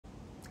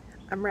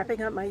I'm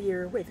wrapping up my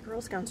year with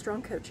Girls Gone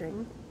Strong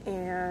Coaching,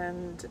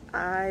 and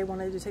I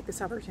wanted to take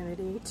this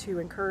opportunity to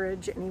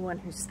encourage anyone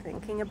who's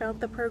thinking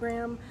about the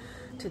program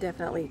to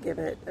definitely give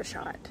it a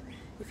shot.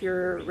 If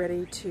you're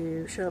ready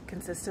to show up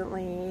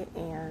consistently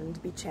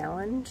and be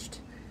challenged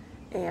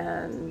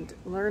and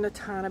learn a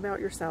ton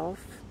about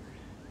yourself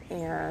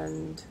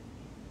and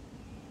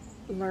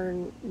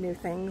learn new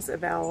things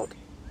about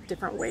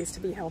different ways to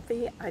be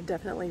healthy, I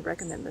definitely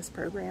recommend this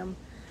program.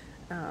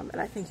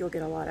 And I think you'll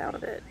get a lot out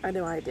of it. I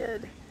know I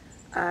did.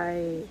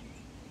 I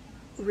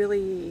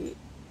really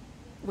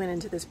went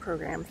into this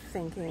program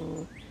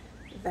thinking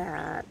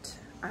that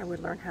I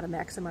would learn how to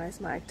maximize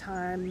my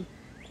time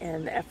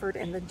and effort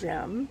in the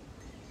gym,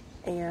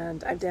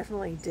 and I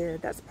definitely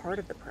did. That's part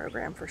of the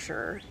program for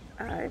sure.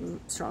 I'm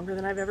stronger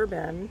than I've ever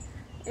been,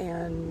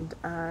 and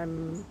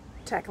I'm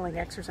tackling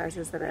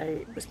exercises that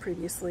I was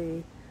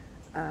previously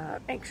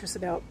anxious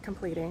about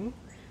completing.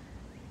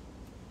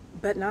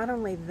 But not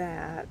only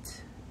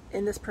that,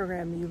 in this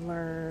program you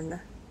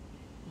learn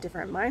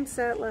different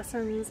mindset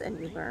lessons and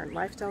you learn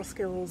lifestyle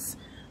skills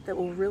that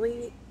will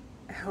really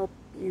help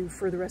you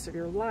for the rest of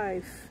your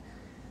life,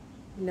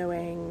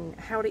 knowing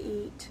how to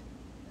eat,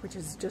 which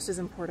is just as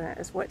important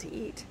as what to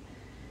eat.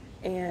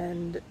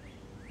 And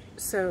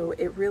so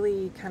it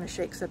really kind of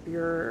shakes up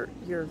your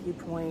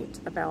viewpoint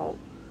about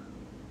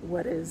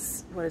what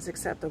is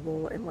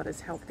acceptable and what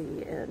is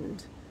healthy,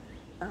 and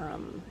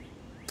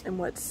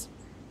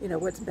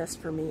what's best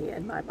for me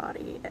and my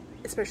body,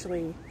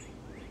 especially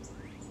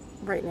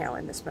right now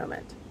in this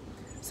moment.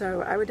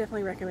 So I would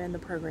definitely recommend the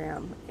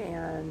program,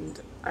 and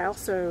I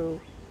also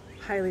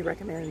highly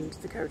recommend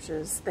the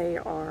coaches. They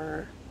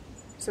are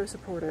so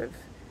supportive,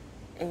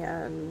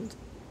 and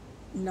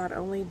not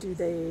only do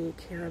they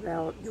care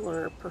about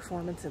your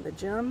performance in the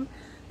gym,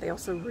 they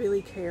also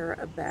really care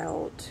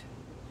about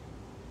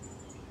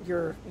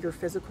your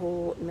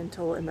physical,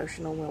 mental,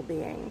 emotional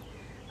well-being.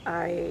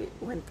 I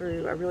went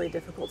through a really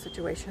difficult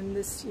situation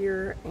this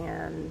year,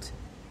 and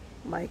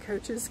my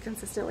coaches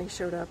consistently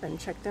showed up and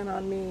checked in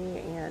on me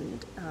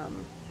and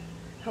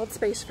held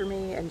space for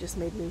me and just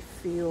made me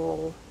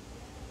feel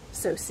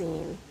so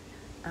seen,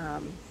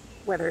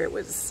 whether it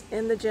was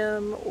in the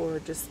gym or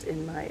just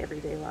in my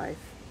everyday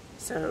life.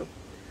 So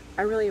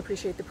I really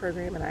appreciate the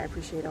program, and I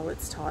appreciate all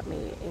it's taught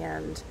me,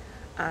 and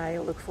I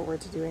look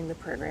forward to doing the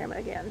program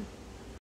again.